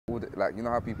like, you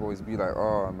know how people always be like,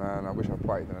 oh man, I wish I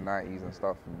partied in the 90s and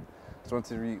stuff, and just want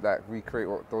to recreate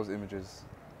what those images,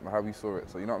 how we saw it.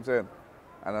 So you know what I'm saying?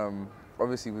 And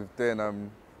obviously with doing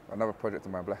another project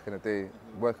of mine, Black in the Day,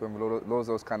 working with loads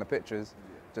of those kind of pictures,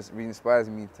 just really inspires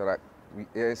me to like,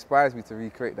 it inspires me to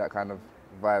recreate that kind of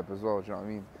vibe as well. Do you know what I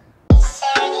mean?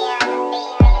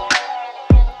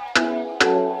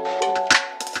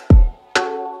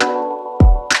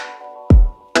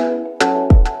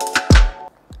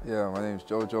 Yeah, my name's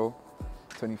Jojo,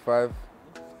 25.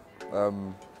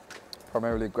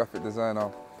 Primarily a graphic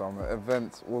designer, but I'm an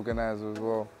events organizer as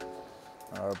well.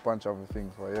 A bunch of other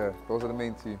things, but yeah, those are the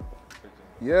main two.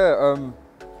 Yeah,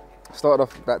 started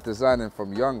off that designing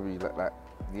from young, really, like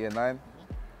year 9.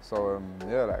 So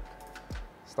yeah, like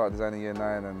started designing year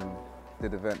 9 and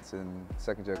did events in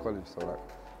second year college. So like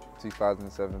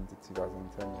 2007 to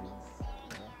 2010.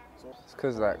 It's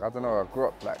because like I don't know, I grew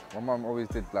up like my mum always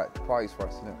did like parties for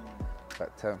us, you know,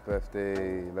 like 10th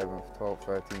birthday, 11th, 12th,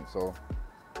 13th. So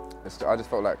I just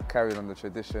felt like carrying on the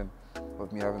tradition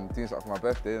of me doing something for my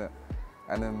birthday, innit?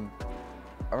 And then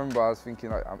I remember I was thinking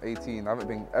like I'm 18,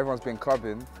 everyone's been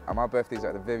clubbing, and my birthday's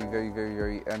at the very, very, very,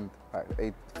 very end, like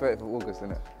 30th of August,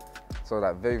 innit? So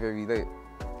like very, very late.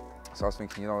 So I was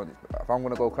thinking, you know, if I'm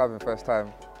gonna go clubbing first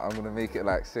time, I'm gonna make it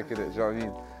like sick, innit? Do you know what I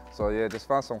mean? So yeah, just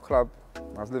found some club.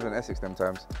 I was living in Essex them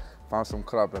times. Found some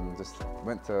club and just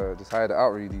hired it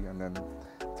out really, and then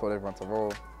told everyone to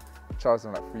roll. Charged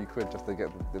them like £3 just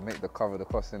to make the cover the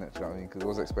cost in it. Do you know what I mean? Because it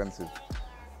was expensive.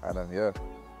 And then yeah,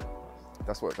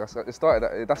 that's how it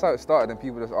started. And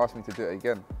people just asked me to do it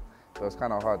again. So it was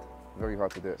kind of hard, very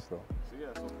hard to do it still.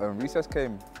 Recess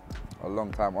came a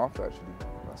long time after actually.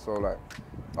 So like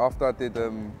after I did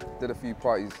a few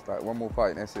parties, like one more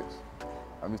party in Essex,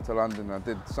 I moved to London and I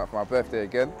did something for my birthday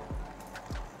again.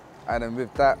 And then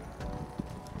with that,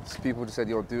 people just said,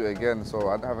 yo, do it again. So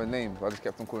I didn't have a name, so I just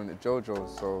kept on calling it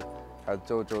Jojo's. So I had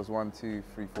Jojo's 1, 2,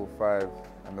 3, 4, 5,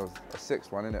 and there was a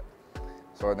 6th one in it.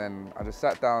 So then I just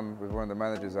sat down with one of the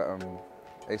managers at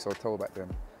Ace Hotel back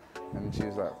then, and she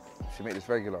was like, she made this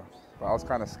regular. But I was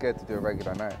kind of scared to do a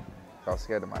regular night. I was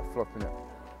scared it might flop in it.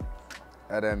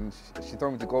 And then she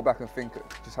told me to go back and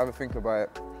just have a think about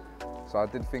it. So I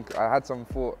did think, I had some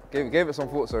thought, gave it some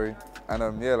thought, sorry.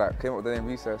 And yeah, like came up with the name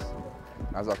Recess.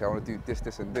 I was like, okay, I want to do this,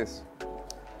 this, and this.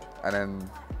 And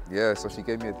then, yeah, so she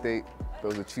gave me a date. It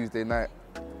was a Tuesday night,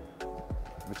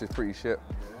 which is pretty shit.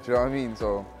 Do you know what I mean?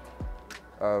 So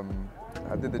I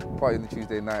did the party on the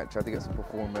Tuesday night, tried to get some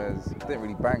performers. Didn't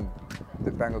really bang,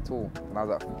 didn't bang at all. And I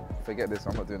was like, forget this,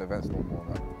 I'm not doing events no more,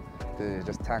 man. It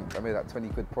just tanked. I made like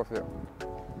 £20 profit.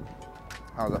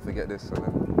 I was like, forget this.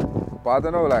 But I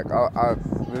don't know, like,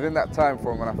 within that time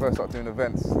from when I first started doing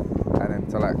events and then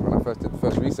to like when I first did the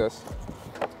first Recess,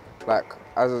 like,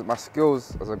 my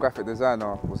skills as a graphic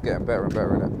designer was getting better and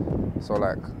better in it. So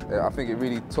like, I think it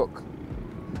really took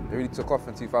off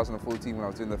in 2014 when I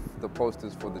was doing the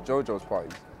posters for the JoJo's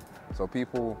parties. So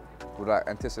people would like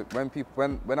anticipate,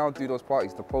 when I would do those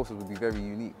parties, the posters would be very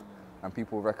unique and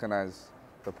people would recognize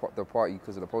the party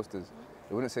because of the posters.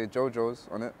 It wouldn't say JoJo's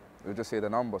on it, it would just say the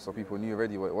number, so people knew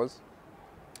already what it was.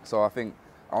 So I think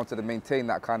I wanted to maintain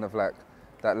that kind of like,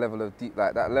 that level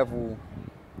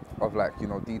of like, you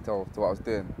know, detail to what I was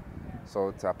doing.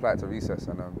 So to apply it to Recess,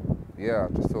 and yeah,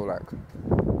 I just feel like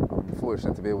I'm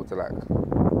fortunate to be able to like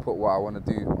put what I want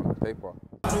to do on the paper.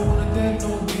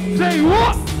 Say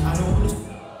what? I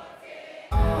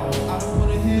don't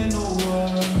want to hear no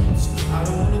words. I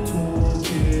don't want to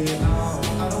talk it out.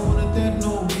 I don't want to dead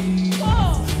no beat.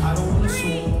 I don't want to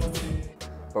sort it.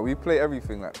 But we play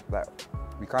everything like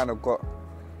we kind of got.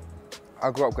 I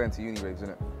grew up going to uni raves,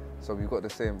 innit? So we've got the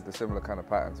similar kind of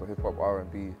pattern. So hip hop,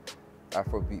 R&B,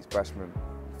 Afro beats, bashment,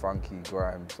 funky,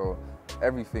 grime. So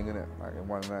everything in it, like in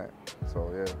one night. So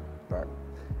yeah, like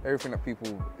everything that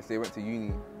people, if they went to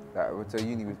uni,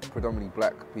 with predominantly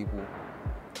black people,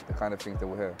 the kind of things they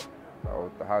will hear, or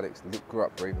how they grew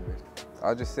up raving with.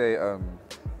 I'll just say,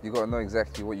 you got to know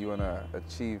exactly what you want to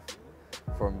achieve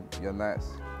from your nights.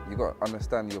 You got to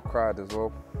understand your crowd as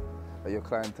well, like your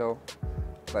clientele.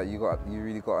 Like you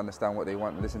really got to understand what they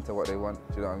want, listen to what they want.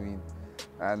 Do you know what I mean?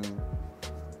 And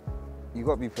you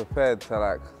got to be prepared to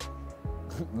like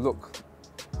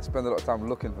spend a lot of time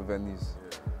looking for venues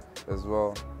as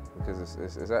well, because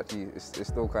it's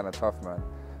still kind of tough, man.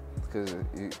 Because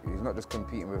you're not just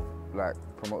competing with like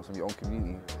promoters from your own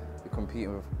community, you're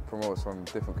competing with promoters from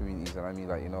different communities, and I mean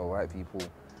like, you know, white people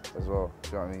as well.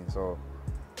 Do you know what I mean? So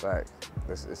like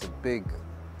it's a big,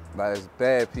 like there's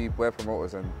bare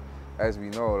promoters, and as we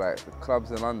know, like the clubs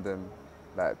in London,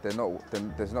 like there's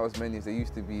not as many as there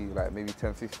used to be, like maybe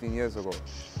 10, 15 years ago. Do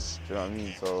you know what I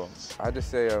mean? So I just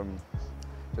say,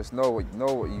 just know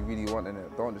what you really want in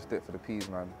it. Don't just do it for the peas,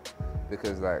 man.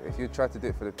 Because like if you try to do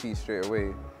it for the peas straight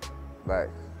away, like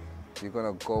you're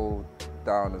gonna go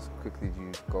down as quickly as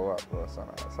you go up, or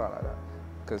something like that.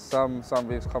 Because some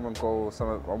raves come and go.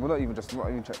 We're not even just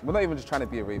trying to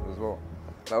be a rave as well.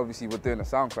 Like obviously we're doing a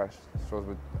sound clash, so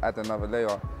we'll add another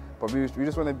layer. But we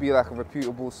just want to be like a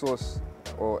reputable source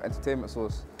or entertainment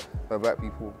source for black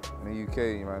people in the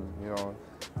UK, man. You know,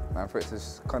 and for it to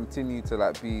continue to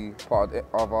like be part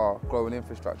of our growing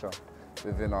infrastructure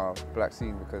within our black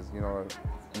scene, because you know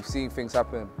we've seen things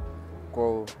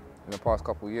grow in the past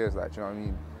couple of years, like, do you know what I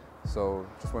mean? So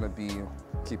just want to be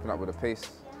keeping up with the pace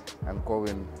and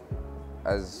growing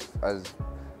as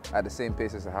at the same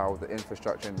pace as how the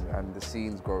infrastructure and the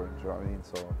scene's growing, do you know what I mean?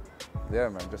 So yeah,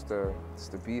 man, just to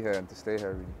be here and to stay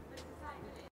here, really.